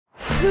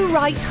The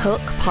Right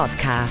Hook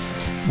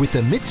Podcast. With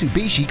the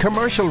Mitsubishi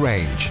Commercial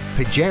Range.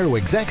 Pajero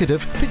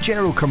Executive,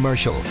 Pajero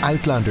Commercial,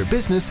 Outlander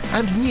Business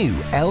and new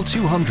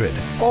L200.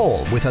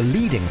 All with a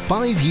leading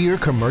 5-year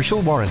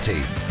commercial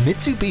warranty.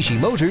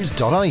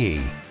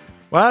 MitsubishiMotors.ie.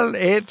 Well,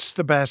 it's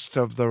the best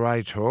of the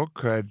Right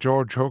Hook.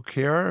 George Hook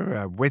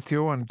here with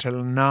you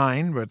until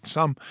 9 with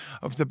some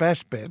of the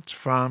best bits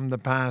from the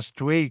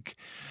past week.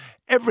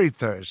 Every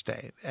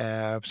Thursday,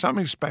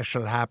 something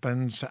special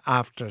happens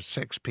after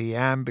 6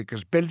 p.m.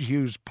 because Bill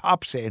Hughes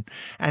pops in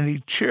and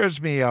he cheers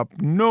me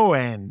up no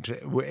end,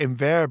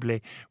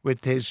 invariably,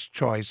 with his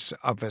choice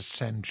of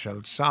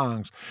essential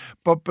songs.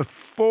 But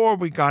before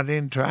we got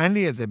into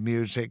any of the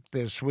music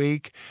this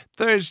week,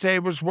 Thursday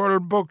was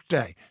World Book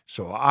Day.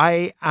 So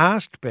I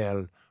asked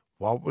Bill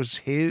what was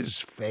his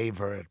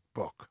favourite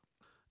book.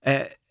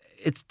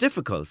 It's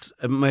difficult.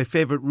 My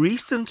favourite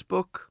recent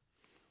book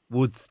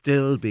would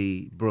still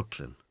be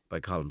Brooklyn by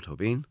Colm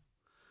Tóibín.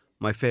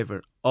 My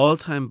favourite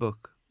all-time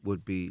book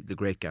would be The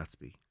Great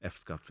Gatsby, F.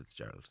 Scott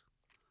Fitzgerald.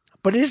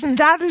 But isn't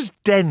that as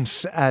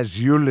dense as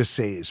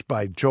Ulysses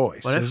by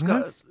Joyce, isn't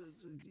it?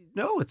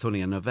 No, it's only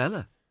a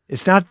novella.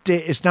 It's not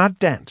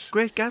dense.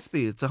 Great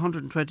Gatsby, it's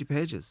 120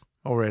 pages.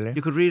 Oh, really?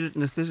 You could read it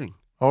in a sitting.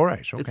 All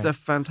right, okay. It's a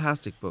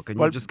fantastic book, and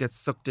you just get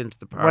sucked into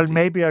the party. Well,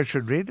 maybe I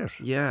should read it.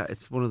 Yeah,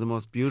 it's one of the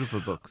most beautiful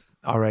books.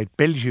 All right,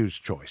 Bill Hughes'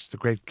 choice, The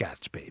Great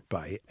Gatsby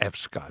by F.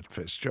 Scott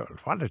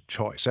Fitzgerald. What a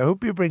choice. I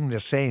hope you bring the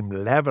same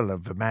level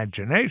of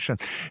imagination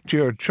to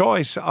your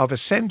choice of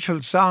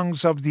essential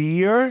songs of the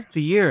year.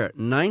 The year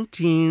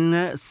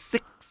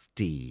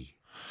 1960.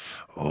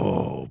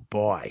 Oh,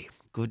 boy.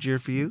 Good year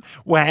for you?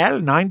 Well,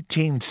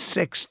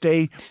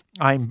 1960,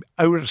 I'm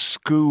out of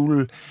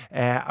school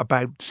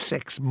about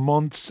 6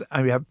 months.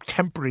 I have a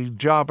temporary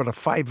job at a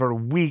 $5 a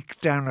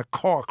week down at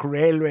Cork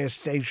railway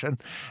station,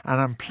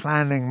 and I'm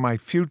planning my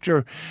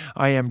future.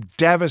 I am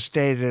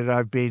devastated.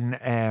 I've been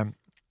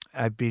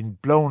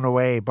blown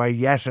away by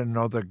yet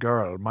another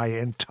girl. My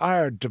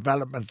entire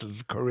developmental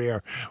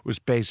career was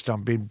based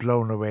on being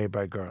blown away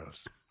by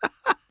girls.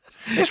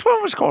 This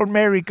one was called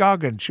Mary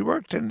Goggins. She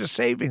worked in the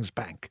savings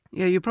bank.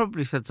 Yeah, you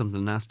probably said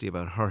something nasty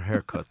about her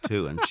haircut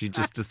too, and she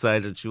just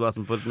decided she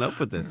wasn't putting up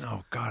with it.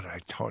 Oh, God,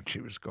 I thought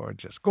she was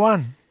gorgeous. Go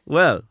on.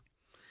 Well,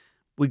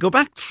 we go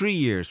back 3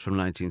 years from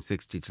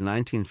 1960 to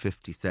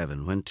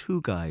 1957 when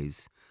two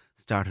guys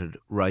started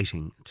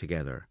writing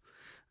together.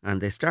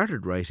 And they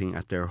started writing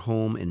at their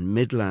home in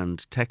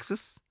Midland,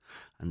 Texas.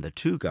 And the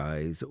two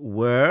guys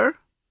were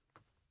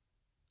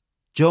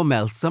Joe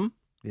Melsom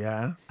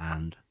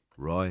and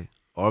Roy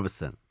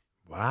Orbison.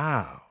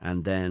 Wow.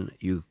 And then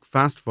you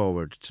fast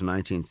forward to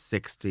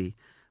 1960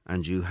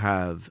 and you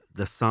have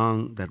the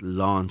song that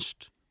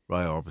launched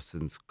Roy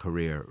Orbison's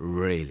career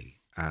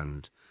really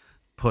and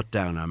put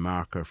down a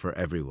marker for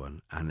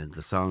everyone. And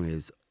the song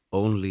is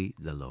Only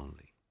the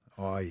Lonely.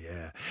 Oh,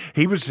 yeah.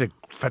 He was a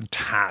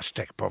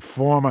fantastic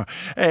performer.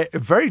 A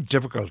very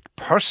difficult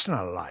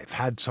personal life.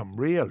 Had some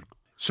real...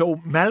 So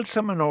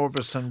Melsom and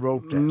Orbison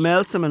wrote this.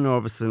 Melsom and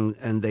Orbison,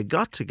 and they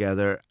got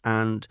together,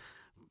 and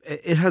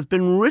it has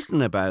been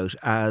written about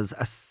as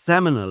a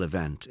seminal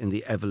event in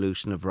the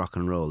evolution of rock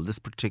and roll, this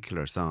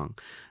particular song.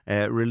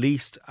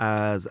 Released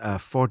as a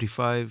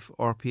 45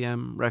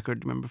 RPM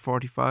record. Remember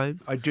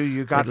 45s? I do.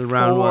 You got Little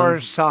round 4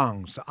 ones.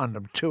 songs on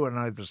them, 2 on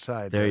either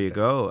side. There you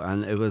go.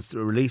 And it was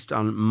released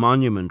on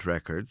Monument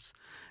Records.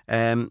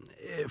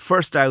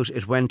 First out,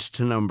 it went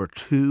to number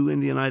 2 in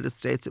the United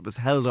States. It was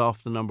held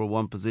off the number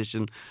 1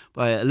 position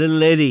by a little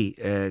lady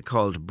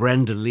called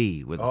Brenda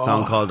Lee with a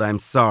song called I'm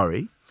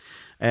Sorry.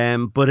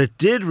 But it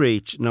did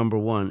reach number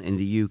 1 in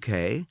the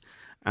UK,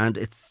 and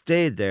it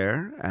stayed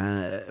there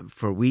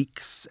for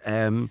weeks.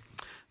 Now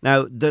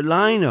the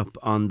lineup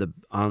on the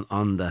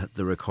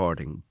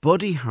recording: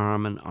 Buddy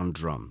Harman on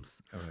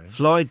drums,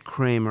 Floyd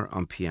Kramer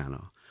on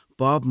piano,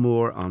 Bob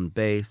Moore on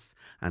bass,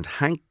 and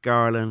Hank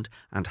Garland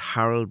and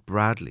Harold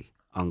Bradley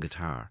on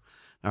guitar.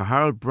 Now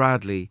Harold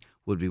Bradley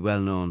would be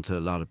well known to a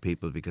lot of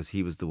people because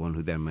he was the one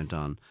who then went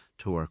on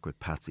to work with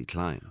Patsy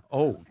Cline.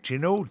 Oh, do you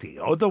know the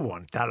other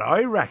one that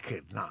I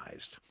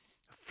recognised?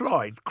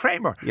 Floyd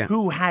Kramer,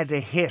 who had a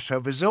hit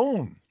of his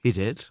own. He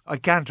did? I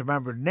can't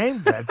remember the name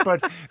of it,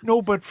 but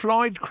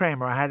Floyd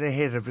Kramer had a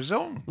hit of his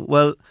own.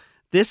 Well,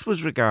 this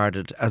was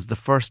regarded as the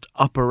first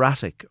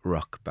operatic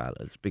rock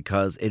ballad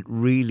because it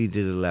really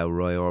did allow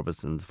Roy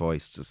Orbison's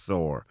voice to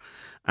soar.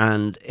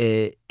 And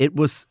it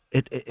was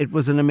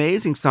an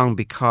amazing song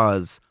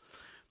because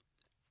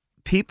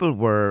people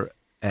were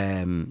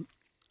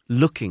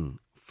looking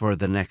for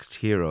the next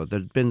hero.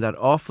 There'd been that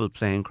awful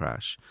plane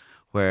crash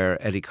where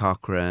Eddie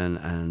Cochran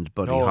and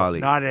Buddy Holly...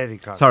 No, not Eddie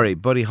Cochran. Sorry,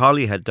 Buddy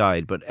Holly had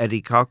died, but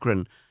Eddie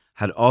Cochran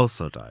had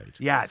also died.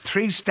 Yeah,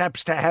 3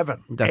 Steps to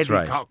Heaven. That's Eddie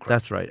right. Cochran.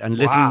 That's right. And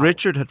Little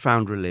Richard had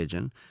found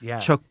religion. Yeah.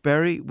 Chuck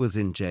Berry was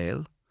in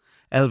jail.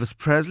 Elvis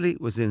Presley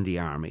was in the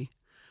army.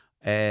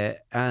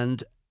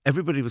 And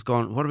everybody was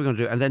going, what are we going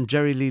to do? And then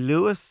Jerry Lee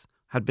Lewis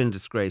had been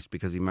disgraced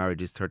because he married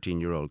his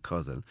 13-year-old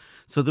cousin.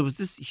 So there was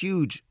this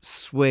huge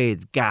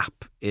swathed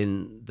gap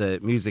in the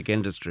music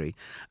industry,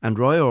 and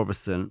Roy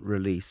Orbison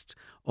released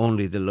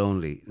Only the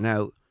Lonely.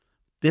 Now,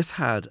 this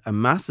had a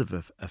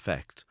massive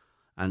effect,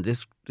 and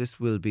this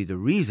will be the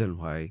reason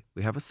why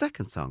we have a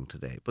second song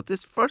today. But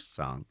this first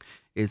song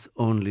is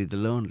Only the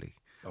Lonely.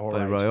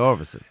 By Roy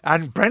Orbison.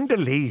 And Brenda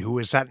Lee, who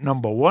was at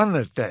number one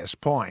at this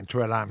point,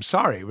 well, I'm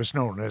sorry, was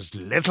known as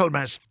Little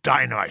Miss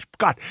Dynamite.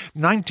 God,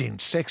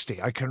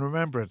 1960, I can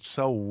remember it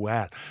so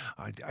well.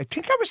 I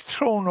think I was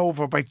thrown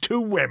over by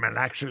two women,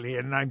 actually,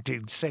 in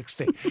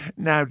 1960,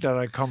 now that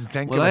I come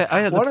thinking of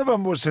it. One of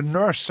them was a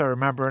nurse, I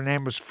remember. Her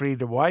name was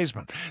Frida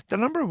Wiseman. The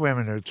number of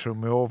women who threw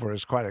me over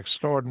is quite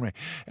extraordinary.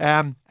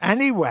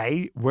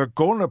 Anyway, we're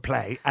going to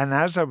play, and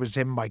as I was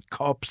in my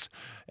cups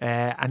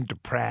and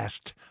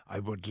depressed, I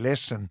would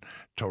listen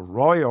to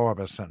Roy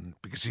Orbison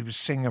because he was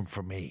singing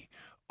for me,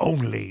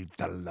 Only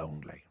the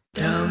Lonely.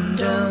 Dum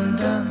dum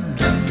dum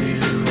dum doo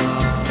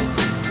ah.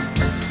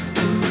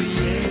 Ooh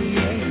yeah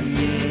yeah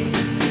yeah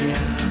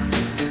yeah.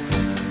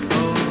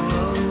 Oh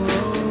oh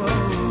oh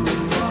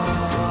oh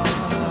ah.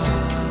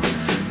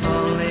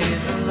 Only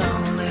the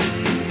lonely.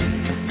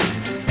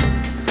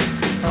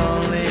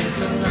 Only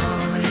the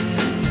lonely.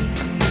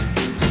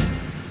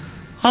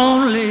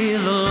 Only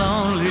the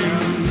lonely.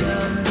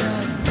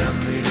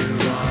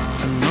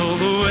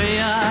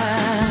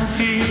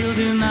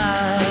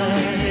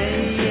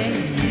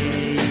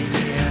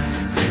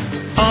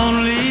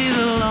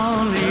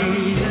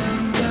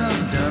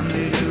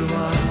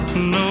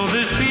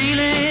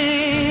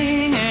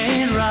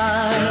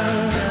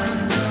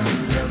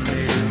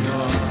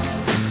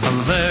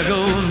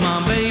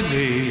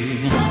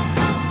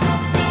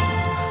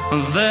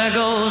 There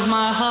goes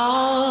my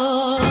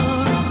heart,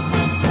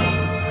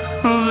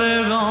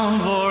 they're gone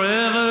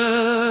forever,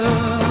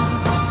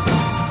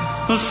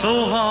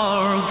 so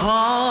far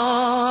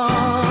apart,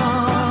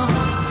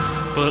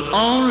 but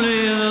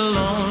only the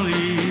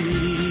lonely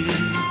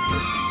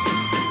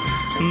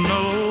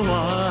know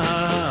why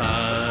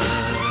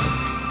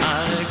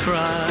I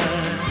cry,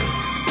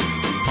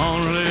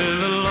 only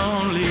the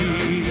lonely.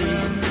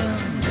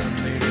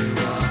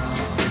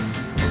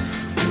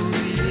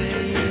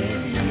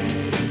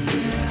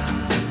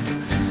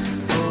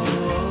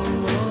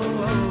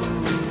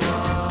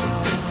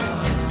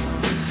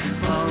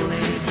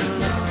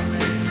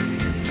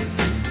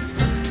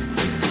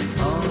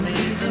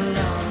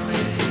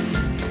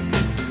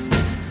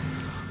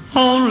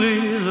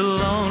 Only the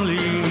lonely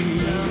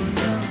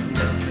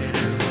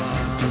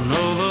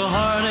know the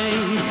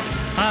heartaches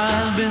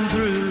I've been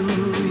through.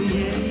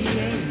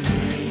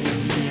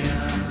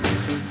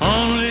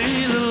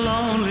 Only the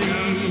lonely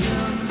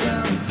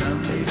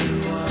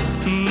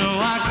know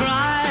I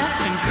cry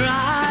and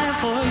cry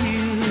for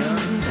you.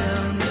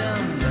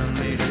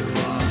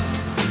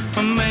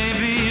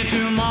 Maybe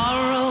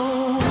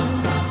tomorrow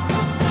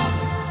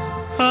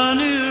a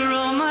new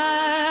romance.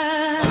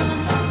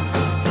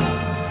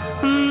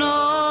 No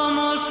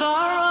more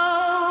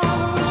sorrow,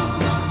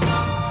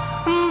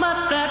 but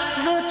that's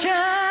the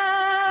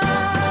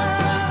chance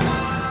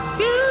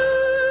you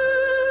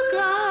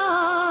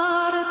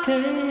gotta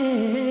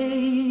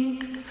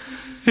take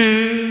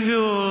if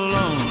you're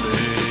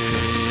lonely,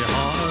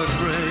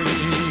 heartbreak,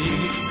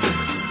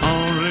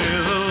 only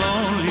the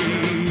lonely.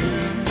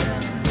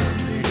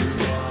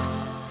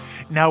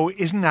 Now,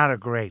 isn't that a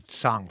great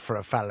song for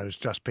a fellow who's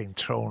just been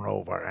thrown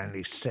over and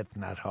he's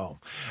sitting at home?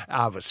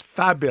 It was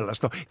fabulous,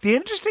 though. The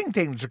interesting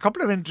thing, there's a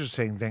couple of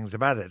interesting things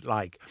about it.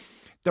 Like,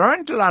 there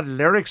aren't a lot of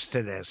lyrics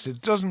to this.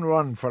 It doesn't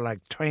run for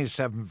like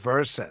 27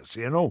 verses,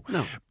 you know.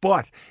 No.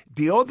 But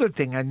the other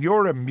thing, and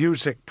you're a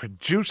music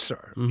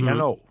producer, you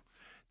know,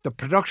 the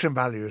production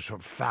values were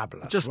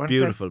fabulous. Just weren't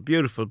beautiful,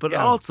 beautiful. But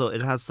Yeah. also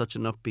it has such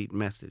an upbeat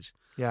message.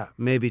 they? Yeah.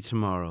 Maybe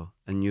tomorrow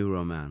a new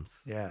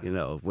romance. Yeah. You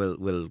know,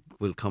 will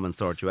come and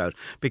sort you out.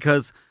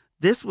 Because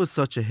this was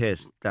such a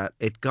hit that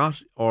it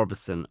got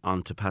Orbison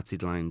onto Patsy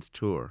Cline's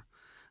tour.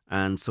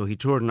 And so he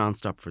toured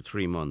non-stop for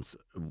 3 months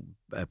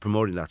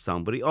promoting that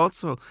song. But he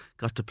also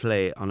got to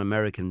play on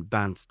American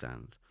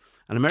Bandstand.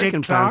 An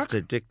American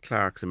Bandstand, Dick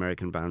Clark's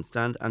American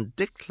Bandstand. And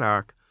Dick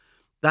Clark,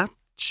 that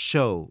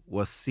show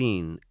was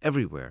seen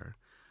everywhere.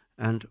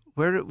 And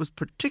where it was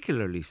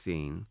particularly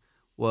seen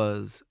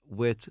was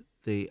with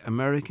the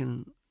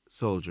American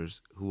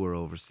soldiers who were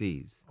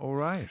overseas. All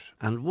right.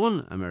 And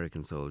one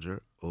American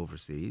soldier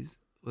overseas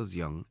was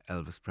young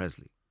Elvis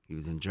Presley. He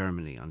was in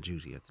Germany on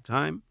duty at the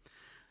time.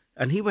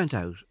 And he went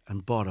out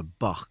and bought a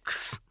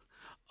box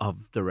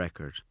of the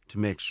record to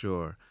make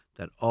sure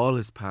that all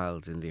his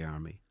pals in the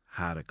army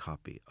had a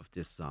copy of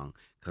this song,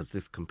 because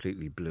this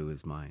completely blew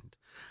his mind.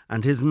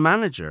 And his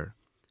manager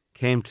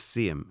came to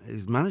see him.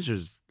 His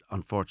manager's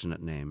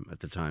unfortunate name at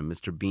the time,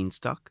 Mr.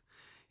 Beanstalk.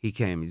 He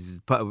came. He's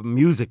a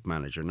music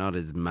manager, not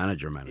his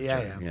manager.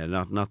 Yeah,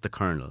 not the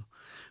colonel.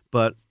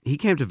 But he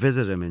came to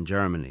visit him in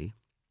Germany,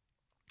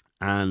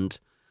 and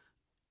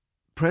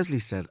Presley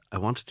said, I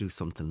want to do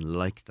something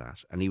like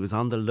that. And he was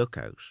on the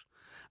lookout.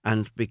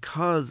 And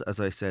because, as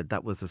I said,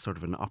 that was a sort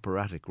of an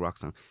operatic rock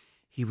song,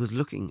 he was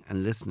looking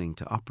and listening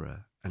to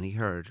opera, and he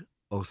heard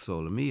O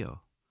Sole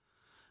Mio.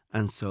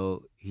 And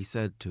so he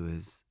said to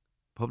his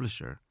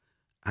publisher,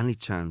 any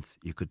chance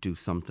you could do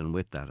something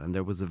with that? And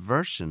there was a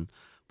version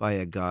by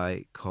a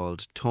guy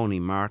called Tony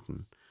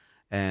Martin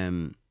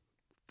that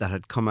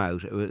had come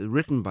out. It was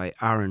written by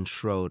Aaron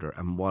Schroeder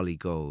and Wally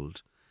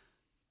Gold.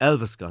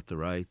 Elvis got the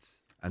rights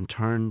and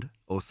turned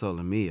O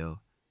Sole Mio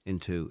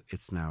into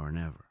It's Now or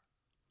Never.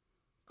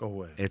 Go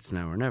away. It's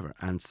Now or Never.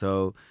 And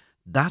so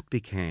that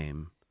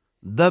became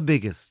the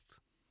biggest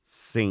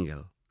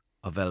single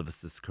of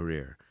Elvis's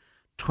career.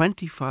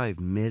 25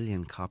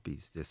 million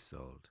copies this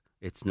sold.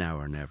 It's Now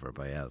or Never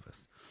by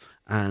Elvis.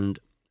 And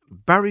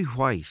Barry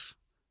White,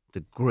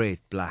 the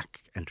great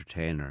black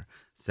entertainer,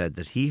 said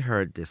that he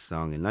heard this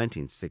song in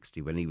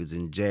 1960 when he was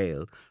in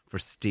jail for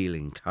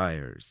stealing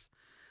tires.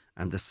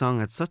 And the song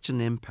had such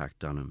an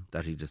impact on him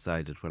that he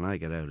decided, when I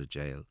get out of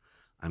jail,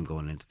 I'm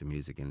going into the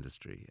music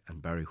industry.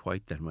 And Barry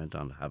White then went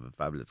on to have a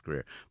fabulous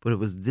career. But it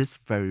was this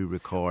very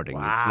recording,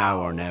 It's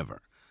Now or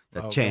Never,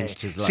 that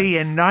changed his life. See,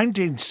 in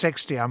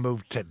 1960, I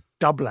moved to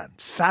Dublin,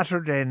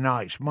 Saturday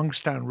night,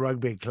 Monkstown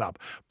Rugby Club,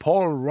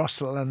 Paul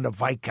Russell and the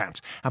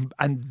Viscounts.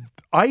 And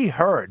I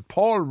heard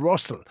Paul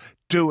Russell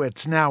do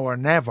It's Now or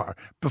Never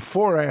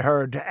before I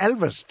heard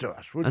Elvis do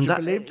it. Would you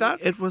believe that?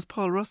 It was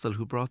Paul Russel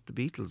who brought the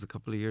Beatles a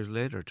couple of years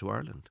later to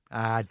Ireland.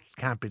 It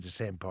can't be the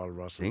same Paul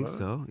Russell. I think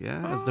so,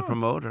 yeah, as the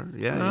promoter.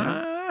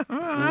 Yeah.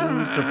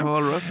 Mr.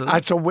 Paul Russell.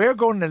 So we're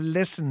going to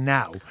listen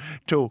now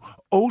to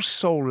O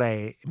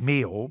Sole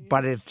Mio,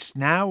 but it's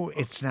Now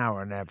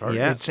or Never.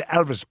 Yeah. It's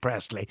Elvis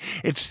Presley.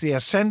 It's the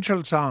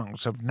essential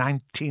songs of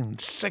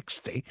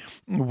 1960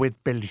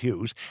 with Bill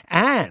Hughes,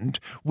 and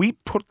we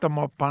put them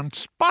up on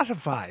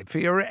Spotify for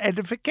your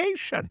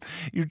edification.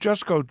 You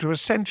just go to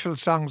Essential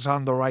Songs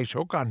on the Right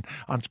Hook on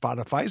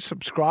Spotify,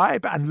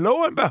 subscribe, and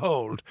lo and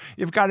behold,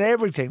 you've got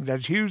everything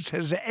that Hughes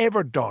has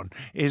ever done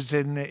is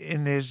in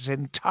his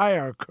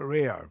entire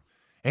career,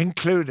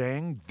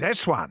 including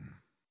this one.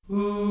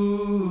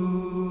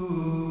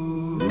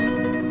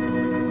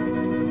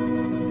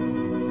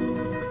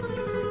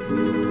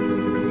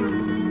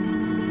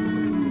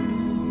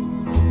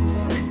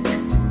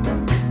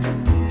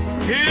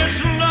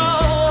 It's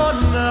now or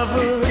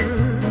never.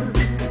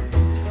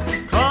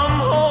 Come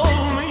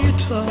hold me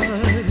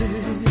tight.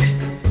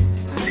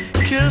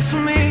 Kiss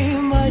me,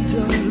 my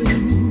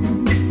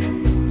darling.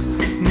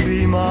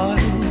 Be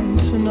mine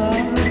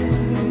tonight.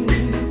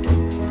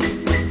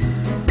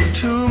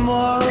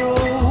 Tomorrow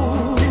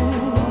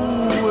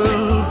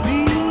will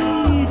be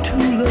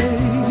too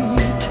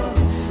late.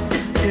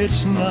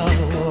 It's now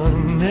or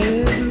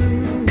never.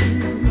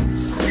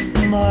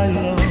 My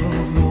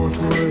love won't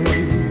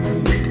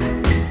wait.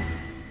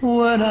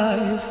 When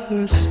I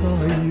first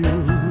saw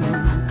you,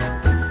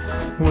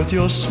 with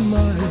your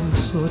smile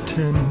so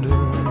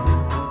tender,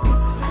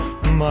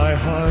 my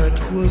heart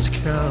was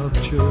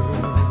captured,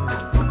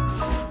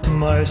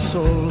 my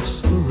soul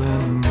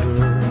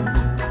surrendered.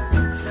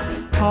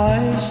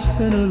 I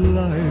spent a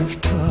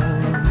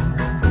lifetime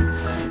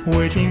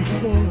waiting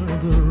for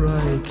the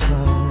right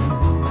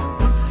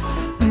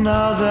time.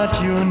 Now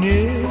that you're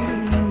near,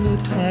 the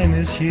time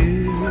is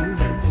here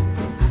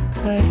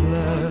at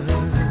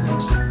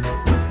last.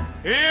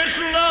 It's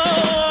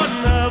now or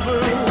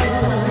never.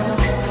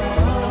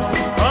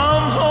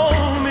 Come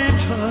hold me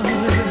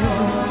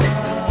tight.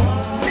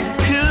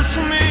 Kiss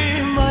me,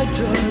 my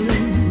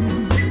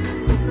darling.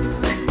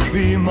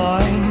 Be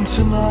mine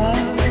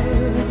tonight.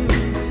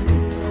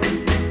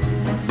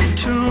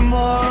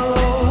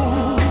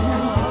 Tomorrow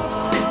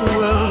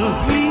will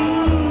be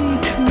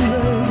too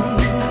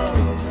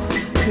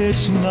late.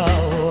 It's now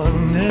or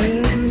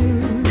never.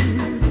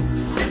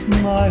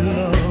 My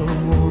love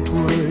won't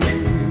wait.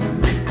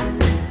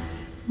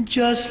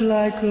 Just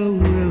like a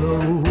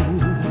willow,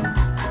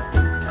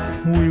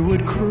 we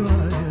would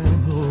cry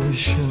an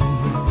ocean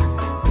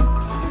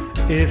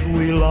if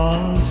we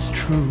lost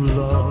true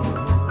love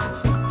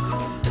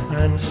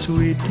and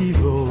sweet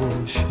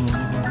devotion.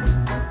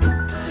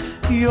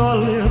 Your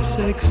lips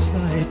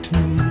excite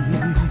me.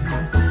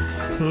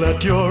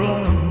 Let your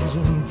arms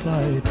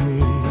invite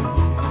me.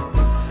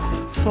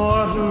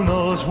 For who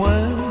knows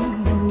when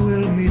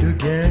we'll meet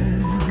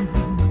again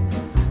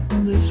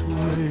this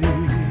way.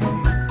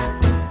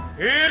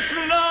 It's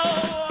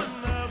now or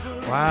never.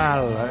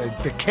 Well,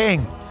 the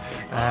king,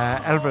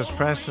 Elvis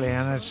Presley,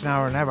 and It's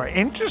Now or Never.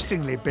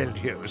 Interestingly, Bill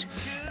Hughes,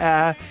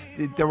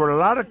 there were a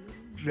lot of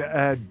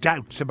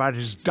doubts about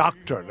his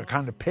doctor, the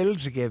kind of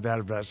pills he gave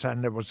Elvis,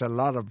 and there was a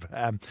lot of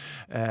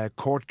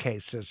court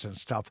cases and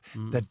stuff.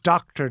 The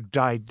doctor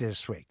died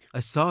this week. I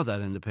saw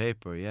that in the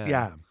paper, yeah.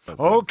 Yeah.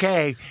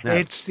 Okay, Now,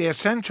 it's the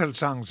essential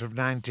songs of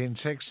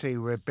 1960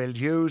 with Bill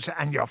Hughes,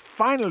 and your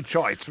final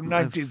choice from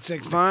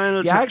 1960.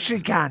 You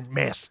actually can't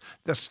miss.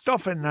 The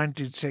stuff in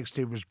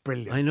 1960 was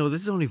brilliant. I know,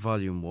 this is only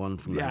volume 1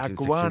 from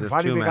 1960. Go on. There's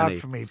What have too you got many.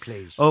 for me,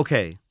 please?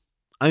 Okay.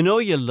 I know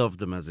you loved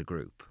them as a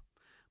group,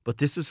 but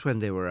this was when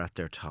they were at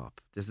their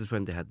top. This is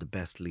when they had the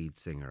best lead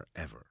singer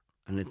ever.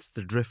 And it's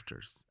the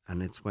Drifters.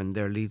 And it's when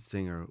their lead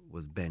singer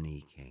was Ben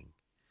E. King.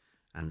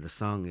 And the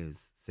song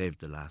is Save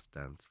the Last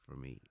Dance for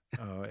Me.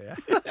 Oh, yeah.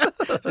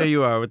 There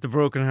you are with the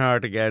broken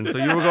heart again. So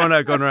you were going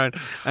around,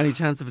 any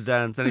chance of a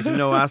dance?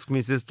 Ask me,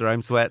 sister,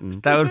 I'm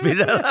sweating. That would be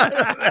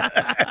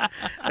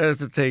there's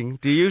the thing.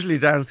 Do you usually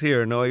dance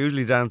here? No, I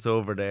usually dance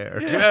over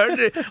there.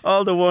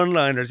 All the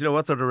one-liners.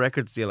 What sort of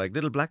records do you like?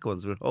 Little black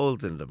ones with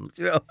holes in them.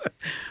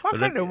 What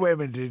kind of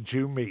women did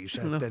you meet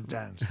at the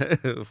dance?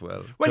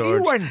 Well, Well, George,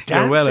 you weren't dancing.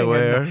 you're well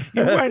aware.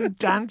 You weren't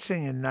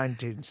dancing in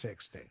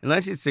 1960. In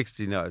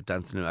 1960, no, I was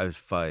dancing. I was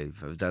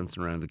 5. I was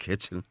dancing around the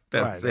kitchen.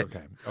 That's Right, it.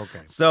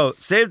 okay. So,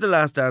 Save the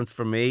Last Dance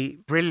for Me.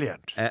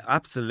 Brilliant.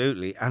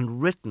 Absolutely.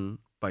 And written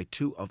by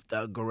two of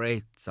the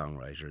great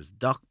songwriters,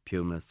 Doc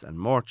Pumis and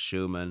Mort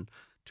Schumann,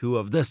 two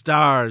of the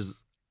stars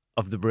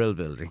of the Brill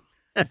Building.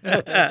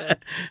 The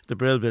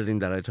Brill Building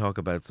that I talk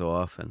about so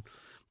often.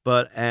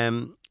 But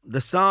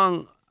the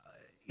song,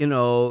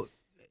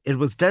 it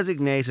was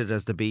designated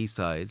as the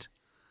B-side.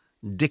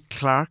 Dick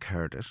Clark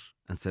heard it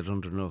and said,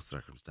 under no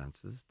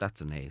circumstances,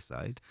 that's an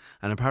A-side.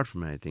 And apart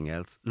from anything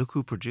else, look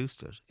who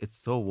produced it. It's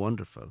so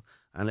wonderful.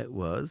 And it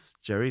was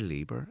Jerry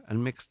Lieber and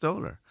Mick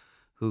Stoller,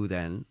 who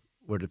then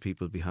were the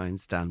people behind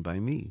Stand By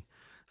Me.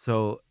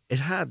 So it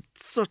had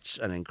such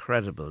an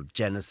incredible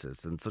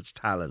genesis and such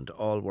talent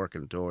all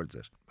working towards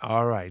it.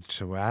 All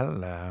right.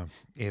 Well,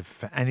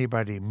 if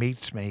anybody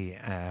meets me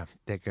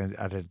they can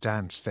at a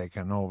dance, they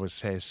can always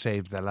say,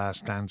 save the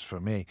last dance for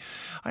me.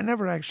 I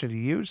never actually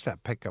used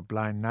that pickup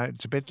line now.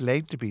 It's a bit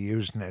late to be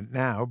using it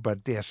now,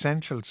 but the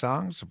essential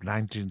songs of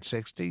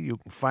 1960, you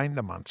can find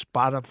them on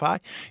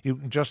Spotify. You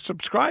can just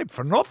subscribe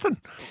for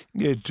nothing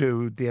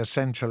to the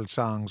essential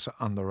songs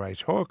on the right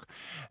hook.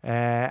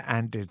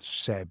 And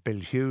it's Bill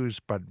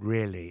Hughes, but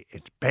really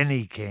it's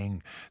Benny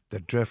King, the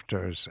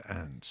Drifters,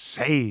 and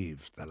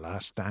Save the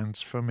Last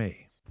Dance for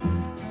Me.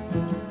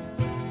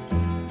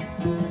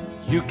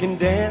 You can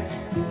dance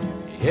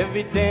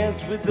every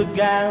dance with the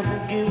guy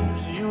who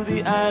gives you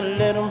the eye,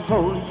 let him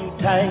hold you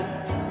tight.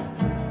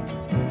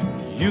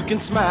 You can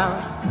smile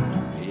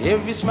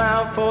every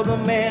smile for the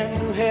man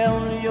who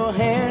held your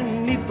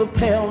hand neath the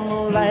pale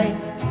moonlight.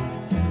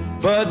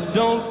 But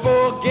don't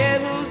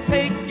forget who's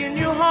taking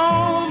you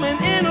home and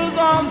in whose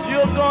arms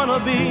you're gonna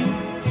be.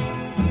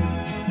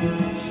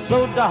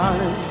 So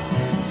darling,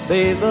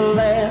 save the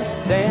last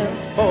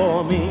dance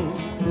for me.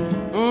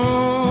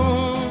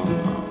 Oh,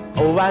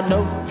 I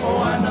know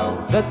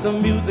that the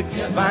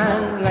music's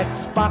fine, like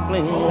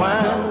sparkling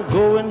wine.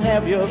 Go and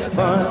have your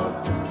fun.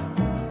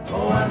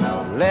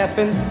 Laugh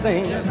and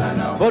sing.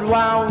 But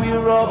while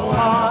we're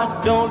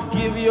apart, don't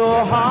give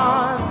your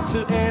heart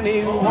to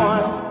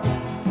anyone.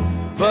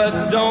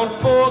 But don't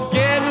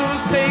forget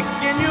who's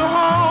taking you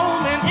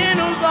home and in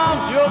whose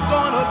arms you're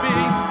gonna be.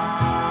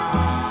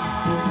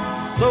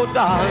 So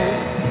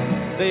darling,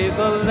 save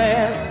the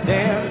last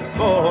dance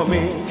for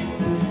me.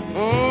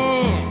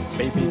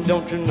 Baby,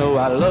 don't you know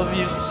I love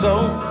you so?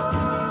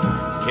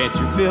 Can't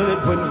you feel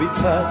it when we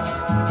touch?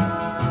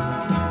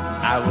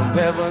 I will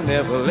never,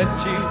 never let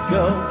you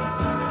go.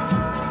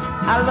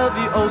 I love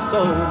you oh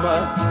so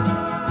much.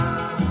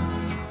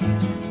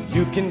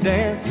 You can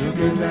dance,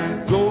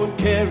 go and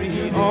carry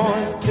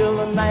on till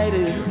the night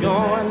is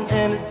gone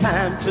and it's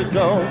time to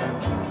go.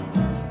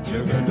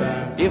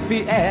 If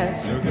he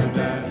asks,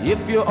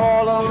 if you're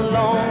all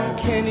alone,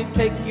 can he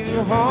take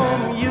you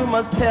home? You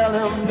must tell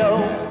him no.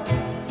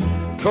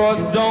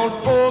 'Cause don't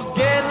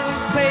forget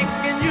who's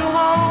taking you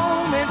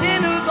home and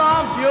in whose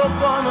arms you're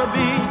gonna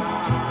be.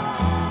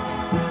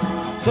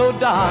 So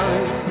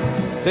darling,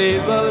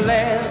 save the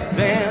last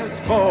dance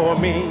for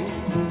me.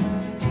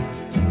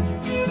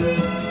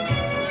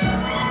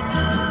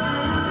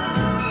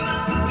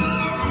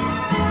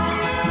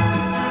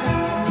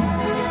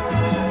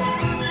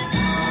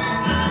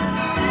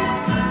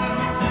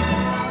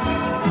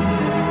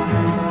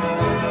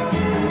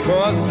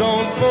 Cause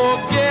don't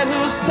forget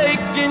who's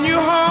taking you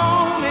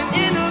home and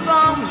in whose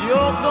arms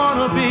you're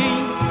gonna be.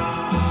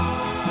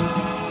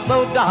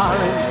 So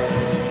darling,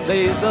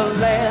 save the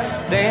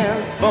last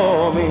dance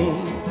for me.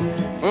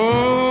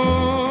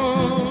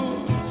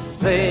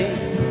 Save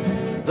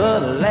the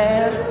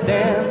last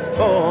dance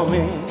for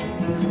me.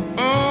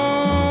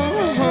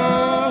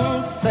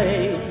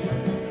 Save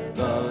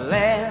the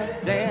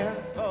last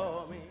dance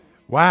for me.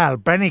 Well,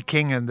 Benny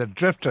King and the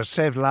Drifters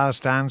saved the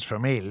last dance for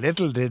me.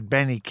 Little did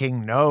Benny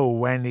King know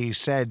when he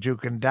said you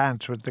can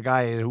dance with the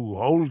guy who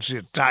holds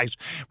you tight.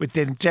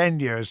 Within 10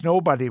 years,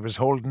 nobody was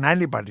holding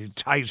anybody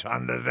tight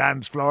on the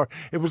dance floor.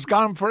 It was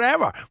gone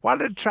forever.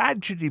 What a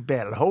tragedy,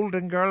 Bill,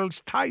 holding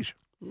girls tight.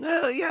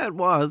 Yeah, it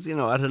was, at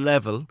a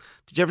level.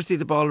 Did you ever see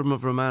the Ballroom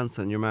of Romance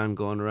and your man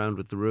going around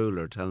with the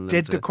ruler telling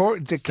them the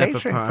step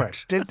catering apart? for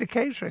it? Did the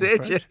catering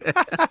Did for you?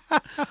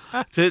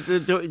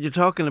 it? You're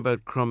talking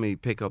about crummy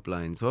pickup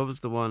lines. What was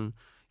the one?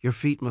 Your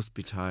feet must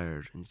be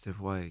tired. And you said,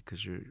 why?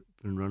 Because you've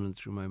been running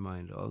through my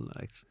mind all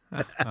night.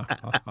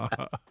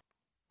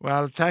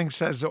 Well,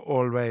 thanks as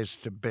always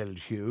to Bill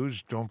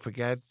Hughes. Don't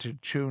forget to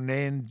tune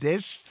in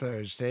this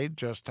Thursday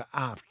just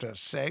after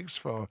 6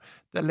 for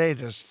the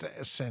latest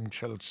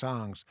Essential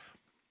Songs.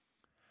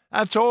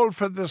 That's all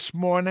for this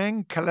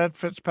morning. Colette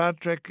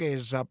Fitzpatrick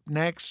is up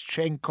next.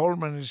 Shane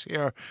Coleman is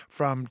here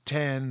from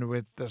 10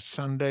 with the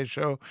Sunday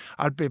show.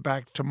 I'll be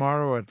back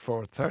tomorrow at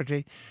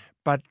 4:30.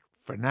 But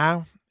for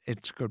now,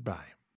 it's goodbye.